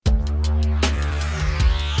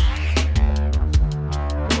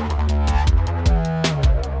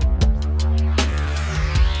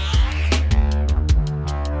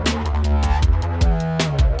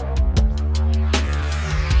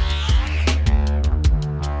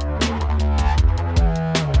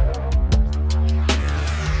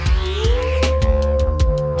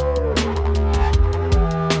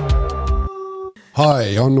Hi,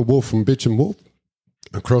 I'm the Wolf from Bitch and Wolf.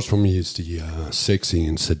 Across from me is the sexy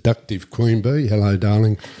and seductive Queen Bee. Hello,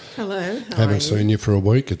 darling. Hello. Haven't seen you for a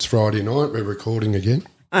week. It's Friday night. We're recording again.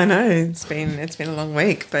 I know it's been a long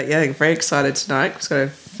week, but yeah, very excited tonight. We've got a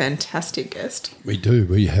fantastic guest. We do.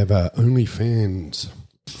 We have our OnlyFans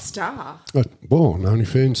Star. An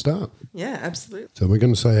OnlyFans star. Yeah, absolutely. So we're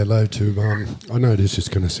going to say hello to. I know this is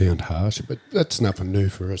going to sound harsh, but that's nothing new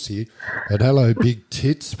for us here. But hello, big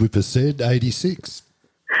tits with a Z 86.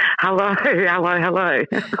 Hello. It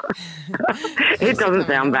doesn't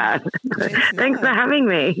sound bad. Thanks for having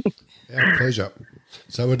me. Our pleasure.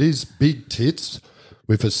 So it is big tits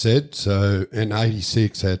with a Z, so and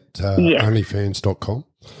 86 at onlyfans.com.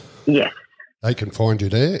 Yes. They can find you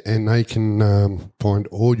there, and they can find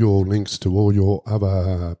all your links to all your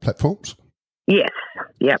other platforms. Yes.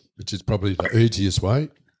 Yep. Which is probably the easiest way.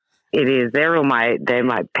 It is. They're my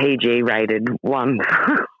PG rated ones.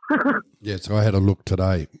 Yeah, so I had a look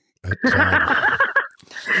today.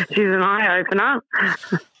 She's an eye opener.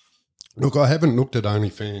 Look, I haven't looked at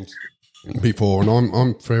OnlyFans before, and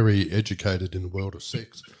I'm very educated in the world of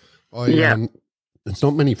sex. It's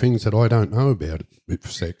not many things that I don't know about with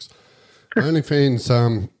sex. OnlyFans,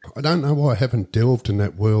 I don't know why I haven't delved in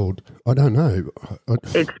that world. I don't know.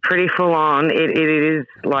 It's pretty full on. It's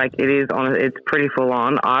pretty full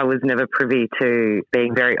on. I was never privy to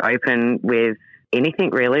being very open with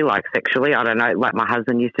anything really, like sexually. I don't know. Like my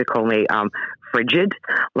husband used to call me frigid,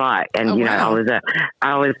 I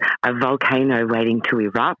was a volcano waiting to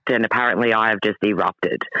erupt, and apparently I have just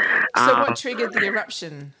erupted. So what triggered the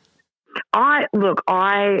eruption? I'm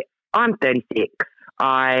 36.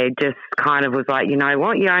 I just kind of was like, you know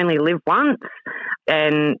what, you only live once,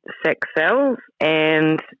 and sex sells,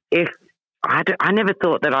 and if I never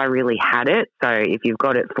thought that I really had it, so if you've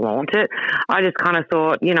got it, flaunt it. I just kind of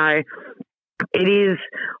thought, you know, it is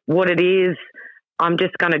what it is. I'm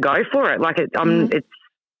just going to go for it. Like it's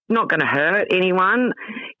not going to hurt anyone.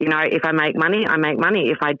 You know, if I make money, I make money.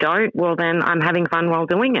 If I don't, well, then I'm having fun while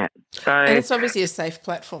doing it. So, and it's obviously a safe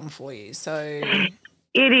platform for you. So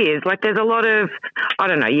it is. Like there's a lot of, I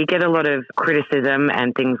don't know, you get a lot of criticism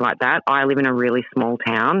and things like that. I live in a really small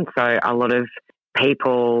town, so a lot of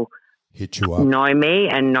people hit you up, know me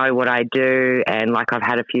and know what I do. And like I've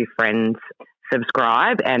had a few friends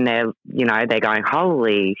subscribe, and they're going,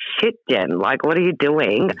 holy shit, Jen, like what are you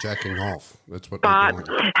doing? They're jacking off. That's what they're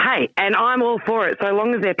doing. Hey, and I'm all for it, so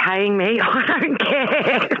long as they're paying me. I don't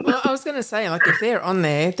care. Well, I was going to say, like, if they're on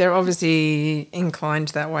there, they're obviously inclined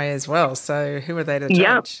that way as well, so who are they to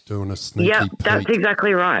judge? Doing a sneaky peek. That's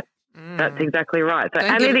exactly right. That's exactly right. So,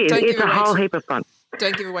 it's a whole heap of fun.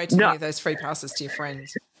 Don't give away too many of those free passes to your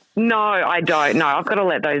friends. No, I don't. No, I've got to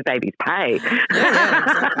let those babies pay. Yeah,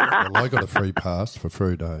 exactly. Well, I got a free pass for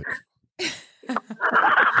 3 days.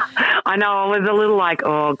 I know. I was a little like,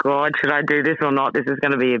 oh, God, should I do this or not? This is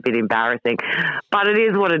going to be a bit embarrassing. But it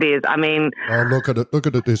is what it is. I mean... Oh, look at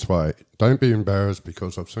it this way. Don't be embarrassed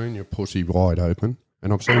because I've seen your pussy wide open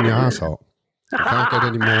and I've seen your arsehole. You can't get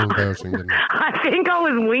any more embarrassing than that. I think I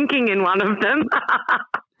was winking in one of them.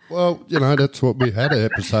 Well, you know, that's what we had an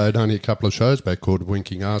episode only a couple of shows back called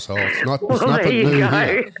Winking Arsehole. It's nothing new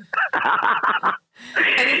here.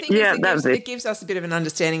 And the thing is, it gives us a bit of an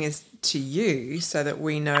understanding as to you so that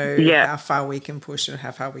we know how far we can push and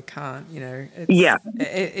how far we can't, you know.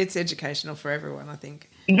 It's educational for everyone, I think.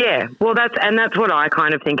 Yeah, well, that's what I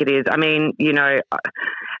kind of think it is. I mean, you know,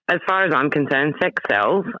 as far as I'm concerned, sex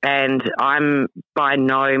sells, and I'm by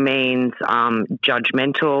no means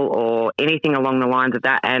judgmental or anything along the lines of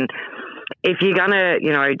that. And if you're going to,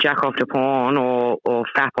 you know, jack off to porn or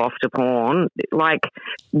fap off to porn, like,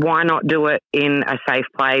 why not do it in a safe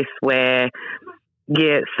place where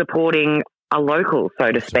you're supporting a local,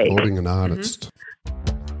 so to speak? Supporting an artist.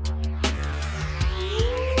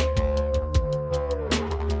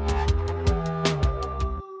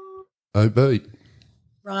 Mm-hmm. OB.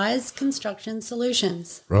 Rise Construction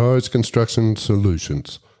Solutions. Rise Construction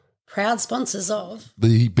Solutions. Proud sponsors of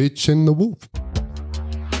The Bitch and the Wolf.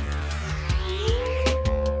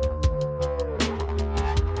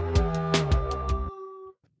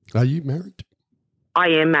 Are you married? I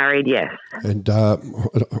am married, yes. And I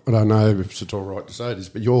don't know if it's all right to say this,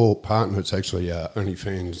 but your partner is actually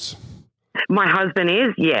OnlyFans. My husband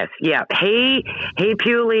is, yes, yeah. He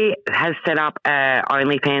purely has set up a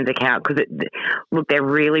OnlyFans account because, look, they're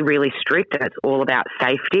really, really strict and it's all about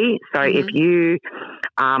safety. So if you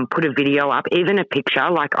put a video up, even a picture,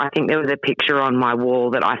 like I think there was a picture on my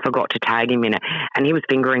wall that I forgot to tag him in it, and he was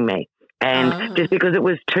fingering me. And just because it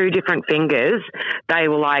was 2 different fingers, they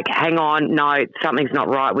were like, hang on, no, something's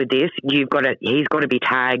not right with this. He's got to be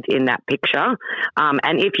tagged in that picture.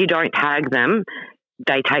 And if you don't tag them,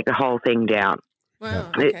 they take the whole thing down.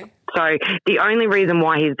 Wow, okay. So the only reason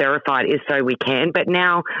why he's verified is so we can. But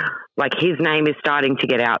now, like, his name is starting to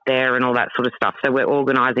get out there and all that sort of stuff. So we're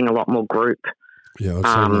organising a lot more group. Yeah,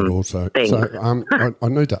 I've seen that also. Things. So I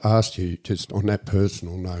need to ask you, just on that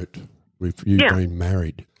personal note, with you being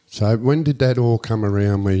married. So when did that all come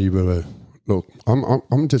around where you were, look,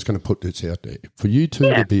 I'm just going to put this out there. For you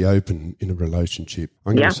two to be open in a relationship,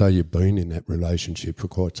 I'm going to say you've been in that relationship for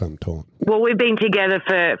quite some time. Well, we've been together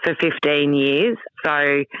for 15 years.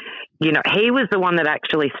 So, you know, he was the one that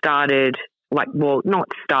actually started, like, well, not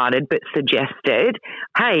started, but suggested,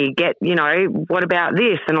 hey, what about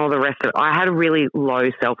this and all the rest of it. I had a really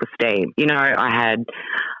low self-esteem. You know, I had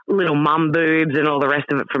little mum boobs and all the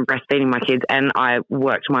rest of it from breastfeeding my kids, and I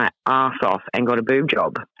worked my ass off and got a boob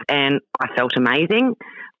job, and I felt amazing.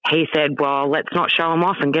 He said, well, let's not show them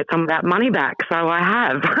off and get some of that money back. So I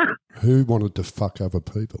have. Who wanted to fuck other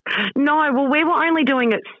people? No, well, we were only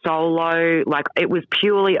doing it solo. Like, it was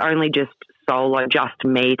purely only just solo, just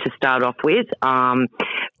me to start off with.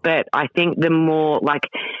 But I think the more, like,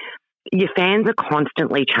 your fans are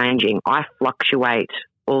constantly changing. I fluctuate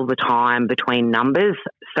all the time between numbers.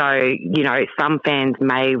 So, you know, some fans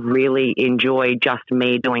may really enjoy just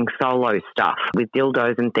me doing solo stuff with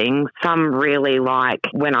dildos and things. Some really like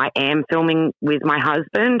when I am filming with my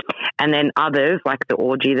husband, and then others, like the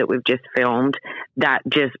orgy that we've just filmed, that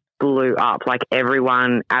just blew up. Like,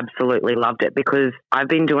 everyone absolutely loved it, because I've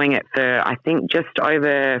been doing it for, I think, just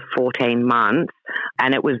over 14 months,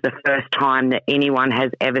 and it was the first time that anyone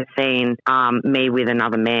has ever seen me with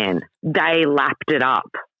another man. They lapped it up.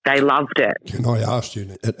 They loved it. Can I ask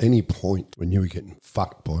you, at any point when you were getting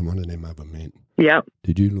fucked by one of them other men, yep,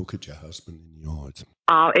 did you look at your husband in the eyes?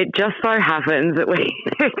 It just so happens that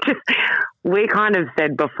we kind of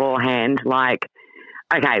said beforehand, like,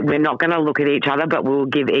 okay, we're not going to look at each other, but we'll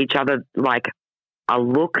give each other, like, a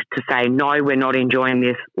look to say, no, we're not enjoying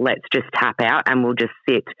this. Let's just tap out, and we'll just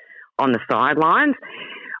sit on the sidelines.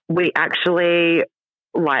 We actually,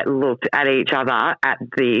 like, looked at each other at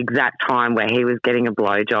the exact time where he was getting a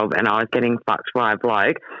blowjob and I was getting fucked by a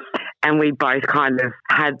bloke, and we both kind of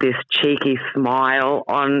had this cheeky smile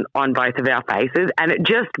on both of our faces, and it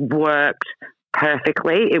just worked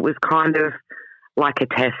perfectly. It was kind of like a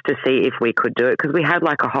test to see if we could do it, because we had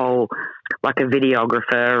like a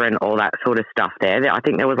videographer and all that sort of stuff there. I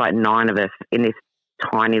think there was like 9 of us in this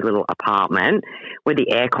tiny little apartment where the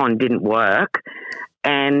aircon didn't work.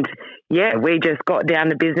 And yeah, we just got down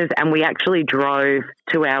to business, and we actually drove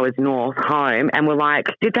 2 hours north home, and we're like,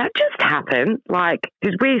 did that just happen? Like,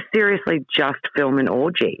 did we seriously just film an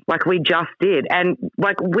orgy? Like, we just did. And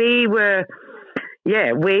like, we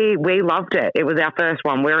loved it. It was our first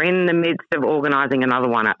one. We're in the midst of organising another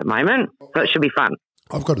one at the moment, so it should be fun.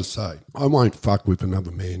 I've got to say, I won't fuck with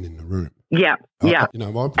another man in the room. Yeah. You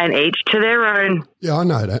know, and each to their own. Yeah, I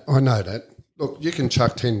know that. Look, you can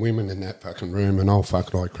chuck 10 women in that fucking room and I'll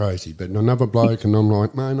fuck like crazy, but another bloke and I'm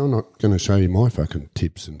like, man, I'm not going to show you my fucking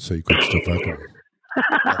tips and secrets to fucking...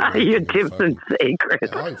 Your tips and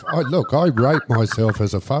secrets. I rate myself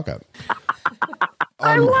as a fucker.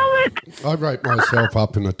 I love it. I rate myself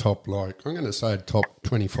up in the top, like, I'm going to say top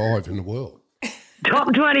 25 in the world.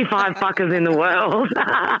 Top 25 fuckers in the world.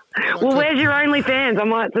 Well, where's your OnlyFans? I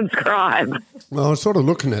might subscribe. Well, I was sort of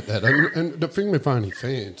looking at that. And the thing with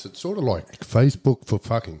OnlyFans, it's sort of like Facebook for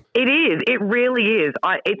fucking. It is. It really is.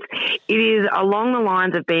 It is along the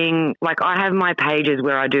lines of being, like, I have my pages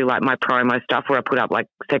where I do, like, my promo stuff where I put up, like,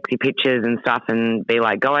 sexy pictures and stuff and be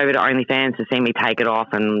like, go over to OnlyFans to see me take it off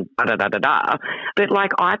and da-da-da-da-da. But,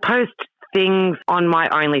 like, I post things on my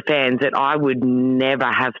OnlyFans that I would never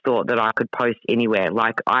have thought that I could post anywhere.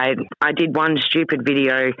 Like, I did one stupid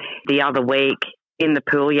video the other week in the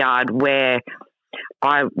pool yard where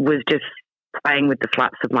I was just playing with the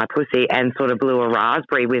flaps of my pussy and sort of blew a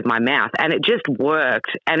raspberry with my mouth, and it just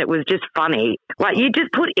worked, and it was just funny. Like, you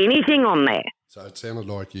just put anything on there. So it sounded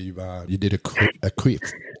like you did a quiff.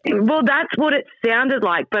 Well, that's what it sounded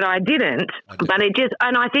like, but I didn't. But it just,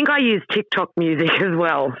 and I think I used TikTok music as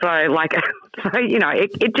well. So, like, you know,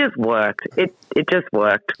 it just worked. It just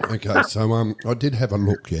worked. Okay, so I did have a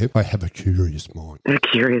look. Yeah, I have a curious mind.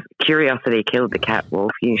 Curiosity killed the cat,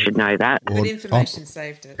 Wolf. You should know that. But information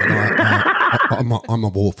saved it. I'm a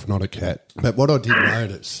wolf, not a cat. But what I did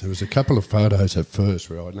notice, there was a couple of photos at first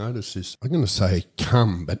where I noticed this. I'm going to say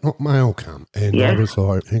cum, but not male cum. And I was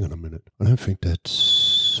like, hang on a minute. I don't think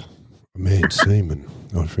that's a man's semen.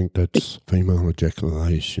 I think that's female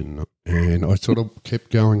ejaculation. And I sort of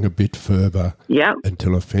kept going a bit further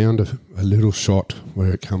until I found a little shot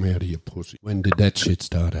where it come out of your pussy. When did that shit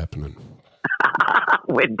start happening?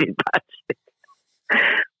 When did that shit?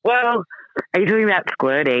 Well, Are you talking about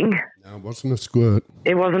squirting? No, it wasn't a squirt.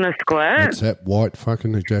 It wasn't a squirt? It's that white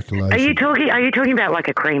fucking ejaculation. Are you talking about like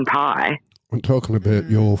a cream pie? I'm talking about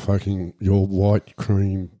your white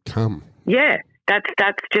cream cum. Yeah,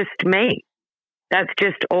 that's just me. That's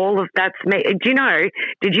me.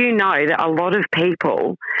 Did you know that a lot of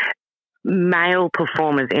people, male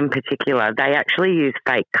performers in particular, they actually use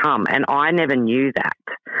fake cum, and I never knew that.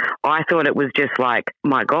 I thought it was just like,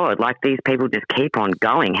 my God, like these people just keep on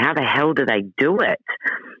going. How the hell do they do it?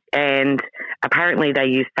 And apparently they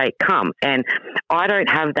use fake cum, and I don't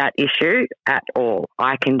have that issue at all.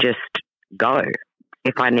 I can just go.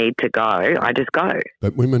 If I need to go, I just go.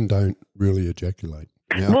 But women don't really ejaculate.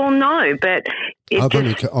 Now, well, no, but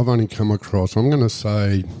I've only come across, I'm going to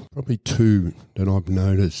say, probably 2 that I've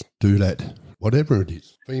noticed do that, whatever it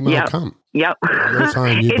is, female cum. Yep. You're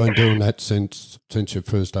saying you've been doing that since you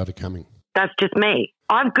first started coming. That's just me.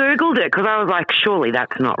 I've Googled it because I was like, surely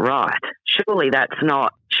that's not right. Surely that's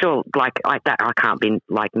not, like that I can't be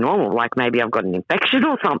like normal. Like maybe I've got an infection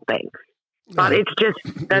or something. But it's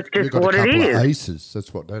just, that's just what it is. A couple of aces,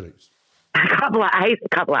 that's what that is. A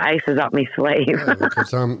couple of aces up my sleeve. Yeah,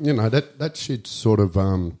 because that shit's sort of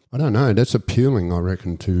I don't know, that's appealing, I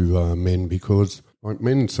reckon, to men, because like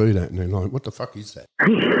men see that and they're like, what the fuck is that?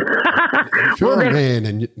 If you're a man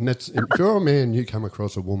if you're a man, you come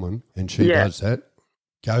across a woman and she does that,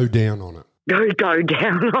 go down on it. Go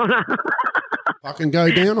down on her. Fucking go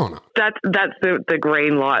down on it. That's the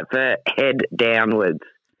green light for head downwards.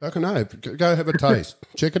 Fucking no, go have a taste.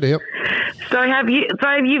 Check it out. So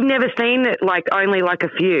you've never seen it, like only like a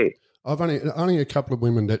few? I've only a couple of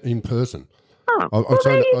women that in person. Oh,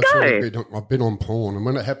 there you go. I've been on porn, and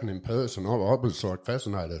when it happened in person, I was like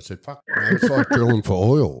fascinated. I said, fuck, it's like drilling for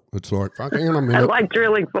oil. It's like, fuck, hang on a minute. Like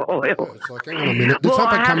drilling for oil. It's like, hang on a minute. There's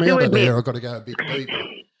something come out of there. I've got to go a bit deeper.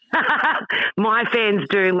 My fans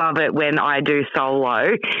do love it when I do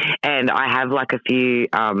solo, and I have like a few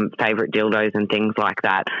favourite dildos and things like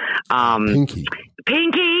that.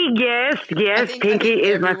 Pinky, yes, Pinky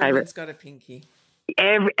is my favourite. It's got a pinky.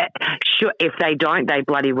 Sure, if they don't, they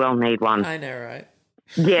bloody well need one. I know, right?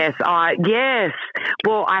 Yes.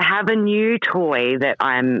 Well, I have a new toy that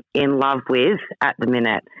I'm in love with at the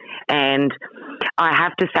minute, and I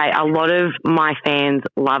have to say a lot of my fans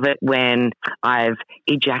love it when I've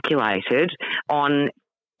ejaculated on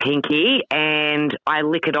Pinky and I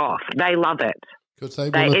lick it off. They love it. Because they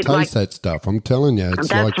want to taste that stuff. I'm telling you. It's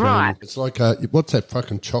that's right. It's like, what's that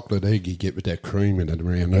fucking chocolate egg you get with that cream in it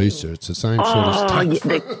around Easter? It's the same sort of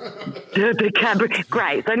stuff. The Cadbury.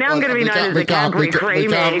 Great. So now I'm going to be known as the Cadbury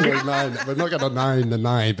cream egg. We're not going to name the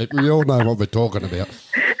name, but we all know what we're talking about.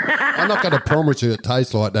 I'm not going to promise you it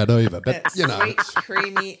tastes like that either, but, that sweet,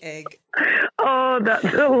 creamy egg. Oh, that's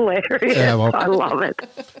hilarious. Yeah, well, I love it.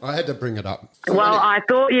 I had to bring it up. Well, I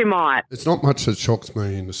thought you might. It's not much that shocks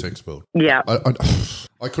me in the sex world. Yeah.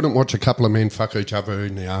 I couldn't watch a couple of men fuck each other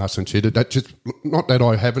in the arse and shit. That just, not that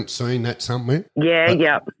I haven't seen that somewhere. Yeah,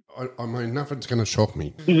 yeah. I mean, nothing's going to shock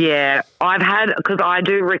me. Yeah. I've had, because I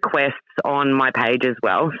do requests on my page as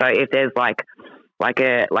well. So if there's like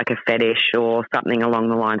a fetish or something along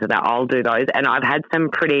the lines of that, I'll do those. And I've had some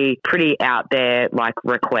pretty out there like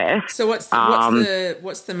requests. So what's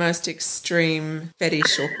the most extreme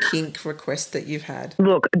fetish or kink request that you've had?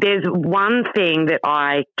 Look, there's one thing that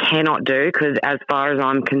I cannot do because as far as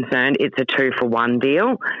I'm concerned, it's a 2-for-1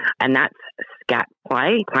 deal, and that's scat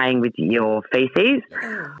playing with your feces.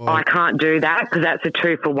 Oh. I can't do that because that's a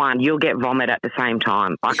 2-for-1. You'll get vomit at the same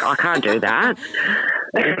time. I can't do that.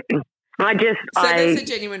 That's a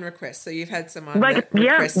genuine request. So you've had someone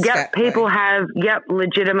people have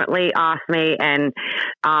legitimately asked me, and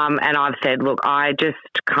I've said, look, I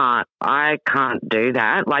can't do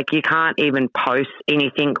that. Like, you can't even post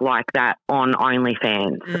anything like that on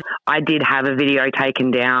OnlyFans. Mm. I did have a video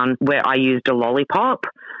taken down where I used a lollipop,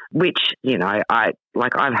 which,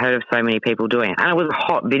 I've heard of so many people doing it. And it was a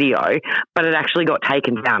hot video, but it actually got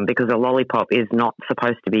taken down because a lollipop is not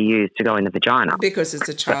supposed to be used to go in the vagina. Because it's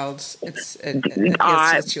a child. It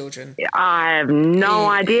appeals to children. I have no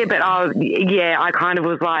idea, but I kind of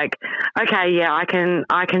was like, okay, yeah, I can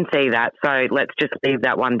see that. So let's just leave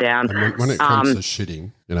that one down. And when it comes to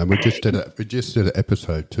shitting, we just did an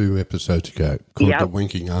episode 2 episodes ago called The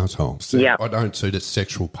Winking Arsehole. So I don't see the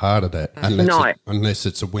sexual part of that unless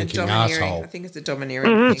it's a winking arsehole. I think it's a domineering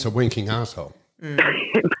thing. It's a winking arsehole. Mm.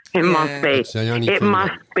 It must be. It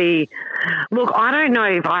must be. Look, I don't know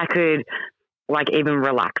if I could even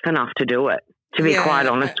relax enough to do it, to be quite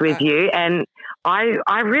honest with you. And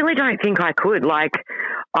I really don't think I could.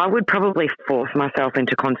 I would probably force myself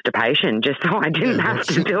into constipation just so I didn't have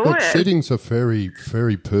to do it. Shitting's a very,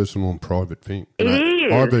 very personal and private thing. It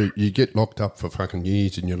is. Either you get locked up for fucking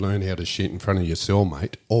years and you learn how to shit in front of your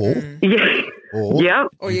cellmate, or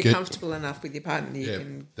or you're comfortable enough with your partner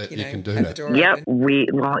that you can do have that. the door open. Weird.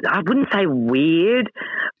 Well, I wouldn't say weird,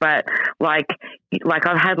 but like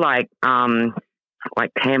I've had like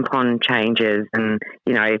tampon changes and,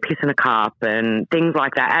 piss in a cup and things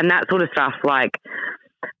like that. And that sort of stuff, like,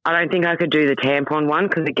 I don't think I could do the tampon one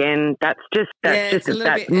because, again, that's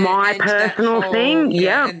my personal thing.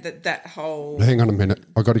 Yeah. And that whole... Hang on a minute.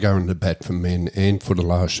 I've got to go into bat for men and for the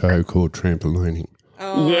last show called Trampolining.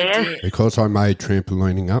 Oh, yeah. Because I made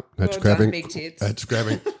trampolining up. That's grabbing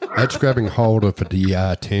hold of the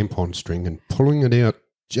tampon string and pulling it out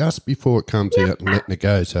just before it comes out and letting it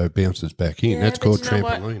go so it bounces back in. That's called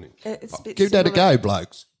trampolining. Give that a go,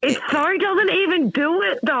 blokes. It so doesn't even do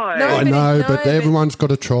it, though. No, I know, but everyone's got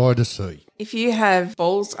to try to see. If you have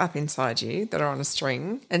balls up inside you that are on a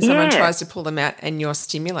string and someone tries to pull them out and you're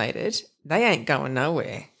stimulated, they ain't going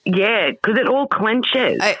nowhere. Yeah, because it all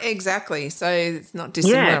clenches. Exactly. So it's not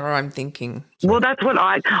dissimilar, I'm thinking. Well, that's what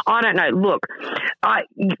I don't know. Look,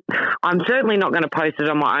 I'm certainly not going to post it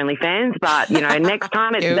on my OnlyFans, but, next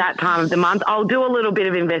time it's that time of the month, I'll do a little bit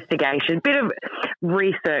of investigation, bit of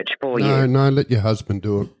research for you. No, let your husband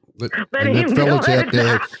do it. Let him fellas out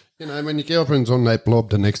there, when your girlfriend's on that blob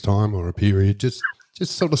the next time or a period, just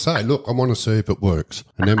sort of say, look, I want to see if it works.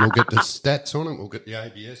 And then we'll get the stats on it, we'll get the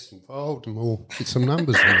ABS involved and we'll get some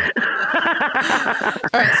numbers in it.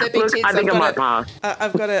 All right, so big tits, I think I might pass.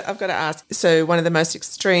 I've got to ask. So one of the most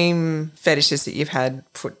extreme fetishes that you've had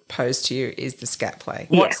posed to you is the scat play.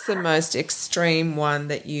 Yeah. What's the most extreme one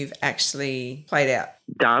that you've actually played out?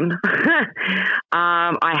 Done.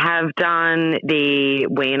 I have done the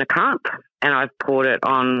wee in a cup and I've poured it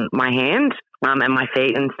on my hand and my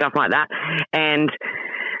feet and stuff like that. And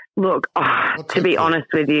look, to be honest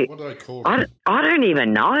with you, what do they call it? I don't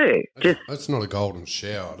even know. That's not a golden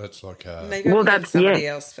shower. That's like a... that's somebody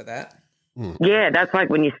else for that. Yeah, that's like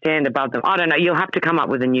when you stand above them. I don't know. You'll have to come up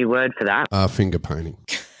with a new word for that. Finger painting.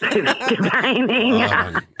 Finger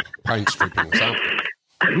painting. Paint stripping or something.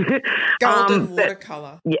 Golden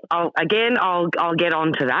watercolour. Yeah, I'll get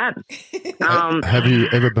on to that. Have you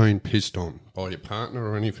ever been pissed on by your partner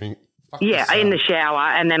or anything? Yeah, in the shower,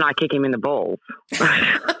 and then I kick him in the balls.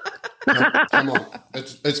 Come on,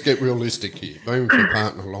 let's get realistic here. Been with your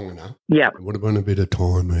partner long enough. Yeah. It would have been a bit of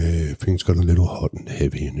time where things got a little hot and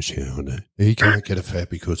heavy in the shower. He can't get a fat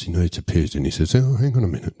because he needs a piss, and he says, "Oh, hang on a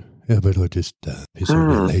minute. How about I just piss on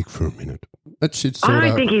my leg for a minute?" That shit's I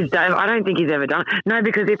don't think he's ever done it. No,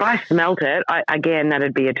 because if I smelt it, again,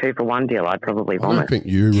 that'd be a 2-for-1 deal. I'd probably vomit. I don't think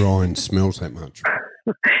you, Ryan, smells that much.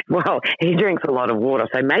 Well, he drinks a lot of water,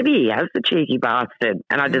 so maybe he has, the cheeky bastard,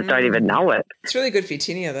 and I just don't even know it. It's really good for your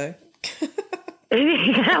tinea, though.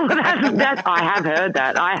 Yeah, well, I have heard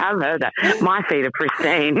that. My feet are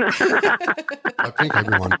pristine. I think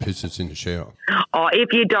everyone pisses in the shower. Oh,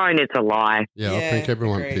 if you don't, it's a lie. Yeah, I think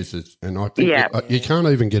everyone pisses. And I think you can't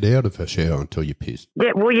even get out of a shower until you piss.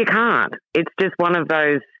 Yeah, well, you can't. It's just one of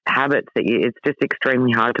those habits that it's just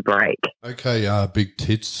extremely hard to break. Okay, big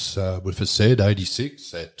tits with a Z,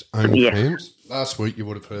 86 at OnlyFans. Yeah. Last week you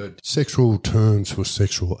would have heard sexual terms for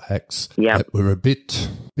sexual acts that were a bit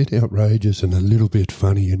outrageous and a little bit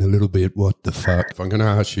funny and a little bit what the fuck. If I'm going to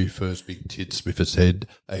ask you first, big tits with a Z,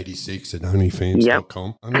 86 at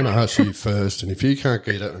OnlyFans.com, I'm going to ask you first, and if you can't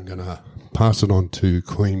get it, I'm going to pass it on to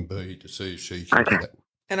Queen Bee to see if she can get it.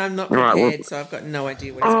 And I'm not prepared, so I've got no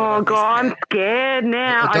idea what it's got. Oh, God, I'm scared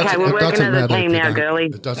now. Okay, we're working as a team now, girlie.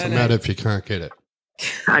 It doesn't matter if you can't get it.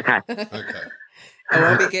 Okay. Okay.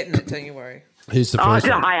 I'll be getting it, don't you worry. Here's the first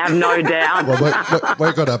one. I have no doubt. Well,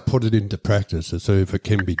 we've got to put it into practice to see if it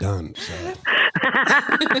can be done.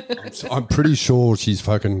 So I'm pretty sure she's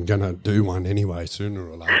fucking going to do one anyway, sooner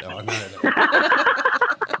or later. I know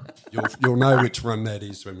that. You'll know which one that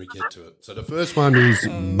is when we get to it. So the first one is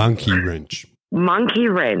monkey wrench. Monkey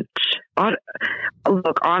wrench.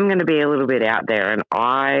 Look, I'm going to be a little bit out there, and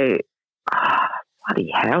bloody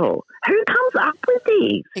hell. Who comes up with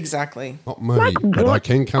these? Exactly. Not me, but I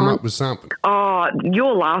can come up with something. Oh,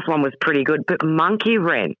 your last one was pretty good, but monkey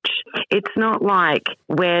wrench. It's not like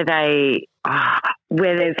where there's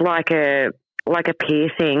like a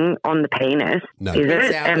piercing on the penis. No. Is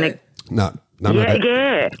it? No. None of that.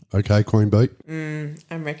 Yeah. Okay, Queen Bee.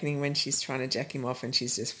 I'm reckoning when she's trying to jack him off and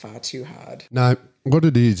she's just far too hard. No, what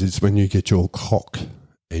it is when you get your cock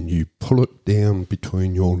and you pull it down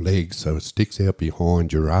between your legs so it sticks out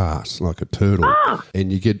behind your ass like a turtle,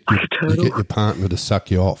 and you get your partner to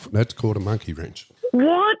suck you off. That's called a monkey wrench.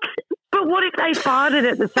 What? But what if they farted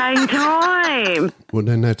at the same time? Well,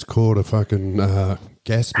 then that's called a fucking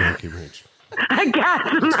gas monkey wrench. A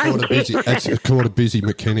gas monkey. That's called a busy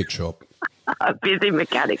mechanic shop. A busy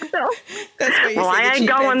mechanic shop. That's where you see I ain't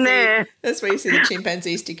going there. That's where you see the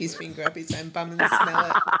chimpanzee stick his finger up his own bum and smell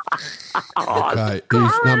it. Okay,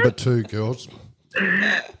 here's number 2, girls.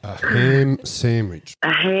 A ham sandwich.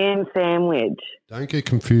 A ham sandwich. Don't get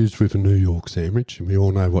confused with a New York sandwich. We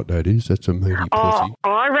all know what that is. That's a meaty pussy.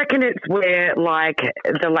 I reckon it's where like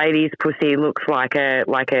the lady's pussy looks like a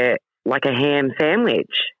ham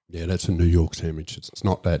sandwich. Yeah, that's a New York sandwich. It's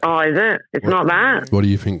not that. Oh, is it? It's not that. What do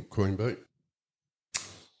you think, Queen Bee?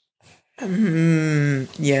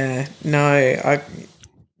 Yeah, no.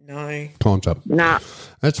 Time's up. No.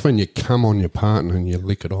 That's when you come on your partner and you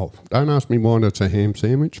lick it off. Don't ask me why that's a ham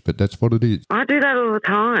sandwich, but that's what it is. I do that all the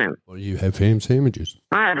time. Well, you have ham sandwiches.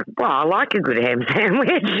 I like a good ham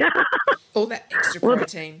sandwich. All that extra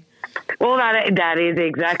protein. Well, that is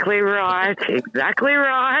exactly right. Exactly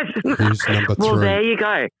right. Here's number 3. Well, there you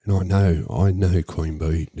go. And I know, Queen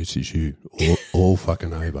Bee, this is you all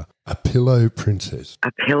fucking over. A pillow princess.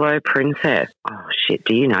 A pillow princess. Oh, shit.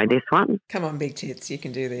 Do you know this one? Come on, big tits. You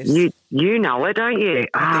can do this. You know it, don't you?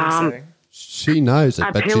 I think so. She knows it,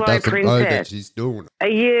 but she doesn't know that she's doing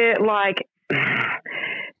it. Yeah, like...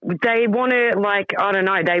 They want to, like, I don't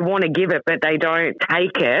know, they want to give it, but they don't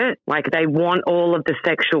take it. Like, they want all of the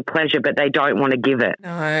sexual pleasure, but they don't want to give it.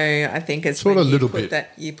 No, I think it's sort when of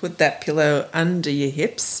you put that pillow under your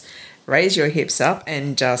hips, raise your hips up,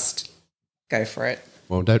 and just go for it.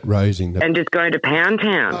 Well, that raising... And just go to Pound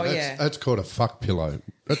Town. Oh, yeah. That's called a fuck pillow.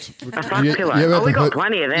 That's a fuck pillow. We got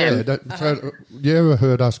plenty of them. Yeah, you ever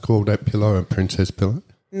heard us call that pillow a princess pillow?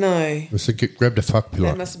 No. So grab the fuck pillow.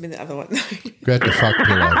 That must have been the other one. Grab the fuck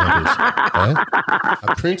pillow, that is.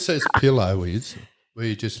 A princess pillow is where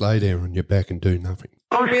you just lay there on your back and do nothing.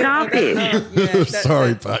 Oh, starfish.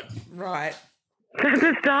 Sorry, but... Right. That's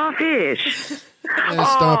a starfish.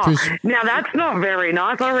 Starfish. Now, that's not very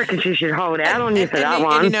nice. I reckon she should hold out on you for that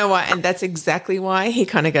one. And you know what? And that's exactly why he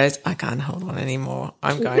kind of goes, I can't hold on anymore.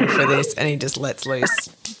 I'm going for this. And he just lets loose.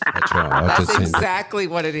 That's right. That's exactly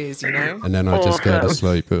what it is, you know? And then I just go to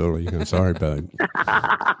sleep early. Sorry, babe.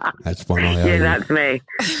 That's one I owe. Yeah, that's me.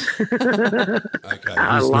 Okay,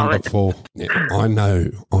 here's number 4. Yeah, I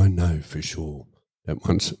know for sure that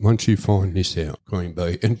once you find this out, Queen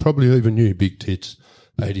Bee, and probably even you, Big Tits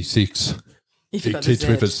 86, Big Tits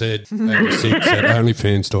with a Z 86 at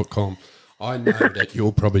onlyfans.com, I know that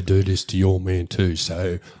you'll probably do this to your man too,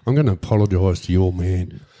 so I'm going to apologise to your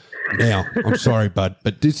man. Now, I'm sorry, bud,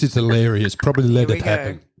 but this is hilarious. Probably let it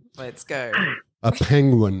happen. Let's go. A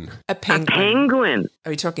penguin. A penguin. A penguin.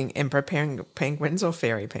 Are we talking emperor penguins or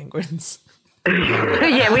fairy penguins?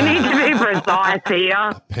 Yeah, we need to be precise here.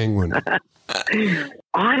 A penguin.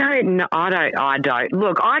 I don't know. I don't.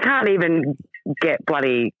 Look, I can't even get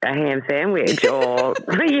bloody a ham sandwich or,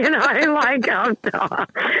 you know, like, I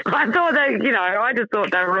thought that, you know, I just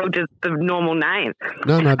thought they were all just the normal names.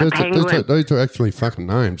 No, those are actually fucking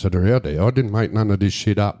names that are out there. I didn't make none of this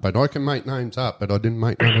shit up, but I can make names up, but I didn't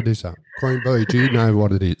make none of this up. Queen Bee, do you know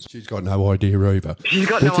what it is? She's got no idea either. She's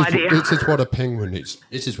got no idea. This is what a penguin is.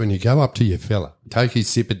 This is when you go up to your fella, take his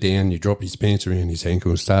zipper down, you drop his pants around his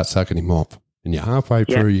ankle and start sucking him off. And you're halfway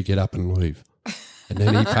through, you get up and leave. And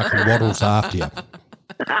then he fucking waddles after you.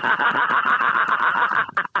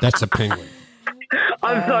 That's a penguin.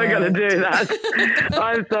 I'm so going to do that.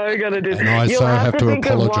 I'm so going to do that. And I have to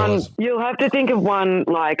apologise. You'll have to think of one,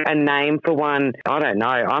 like a name for one. I don't know.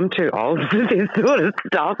 I'm too old for this sort of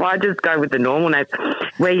stuff. I just go with the normal names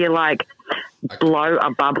where you like blow a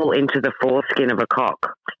bubble into the foreskin of a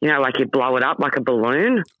cock. You know, like you blow it up like a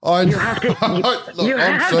balloon. I'm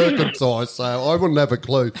circumcised, so I wouldn't have a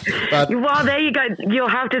clue. But well, there you go. You'll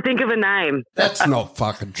have to think of a name. That's not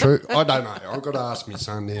fucking true. I don't know. I've got to ask my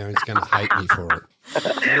son now. He's going to hate me for it.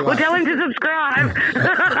 Anyway. Well, tell him to subscribe.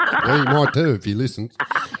 Well, he might do if he listens.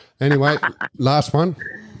 Anyway, last one.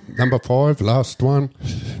 Number 5, last one.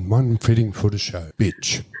 One fitting for the show.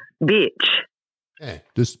 Bitch. Bitch. Yeah,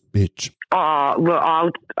 just bitch. Oh, well,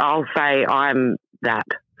 I'll say I'm that.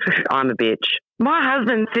 I'm a bitch. My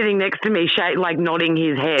husband's sitting next to me, like nodding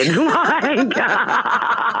his head.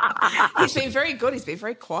 He's been very good. He's been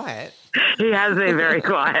very quiet. He has been very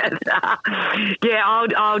quiet. Yeah,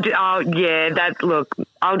 I'll. Yeah, that's look.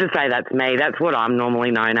 I'll just say that's me. That's what I'm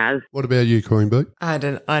normally known as. What about you, Queen Bee? I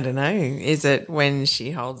don't know. Is it when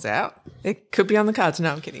she holds out? It could be on the cards.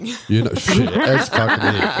 No, I'm kidding. You know, shit, as fucking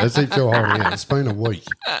if. As if you're holding out. It's been a week.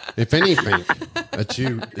 If anything, it's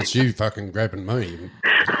you fucking grabbing me.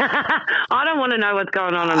 I don't want to know what's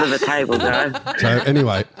going on under the table, Joe. So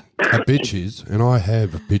anyway, a bitches, and I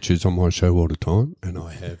have bitches on my show all the time, and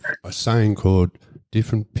I have a saying called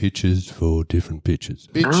different pitches for different bitches.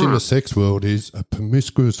 Bitch in the sex world is a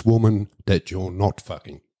promiscuous woman that you're not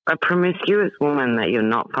fucking. A promiscuous woman that you're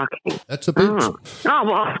not fucking. That's a bitch. Oh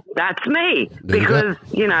well, that's me. Because,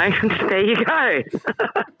 there you go.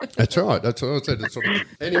 That's right. That's what I said. That's what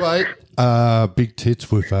anyway, big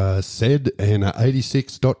tits with said and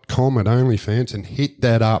 86.com at OnlyFans, and hit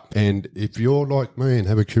that up. And if you're like me and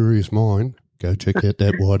have a curious mind, go check out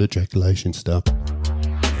that wide ejaculation stuff.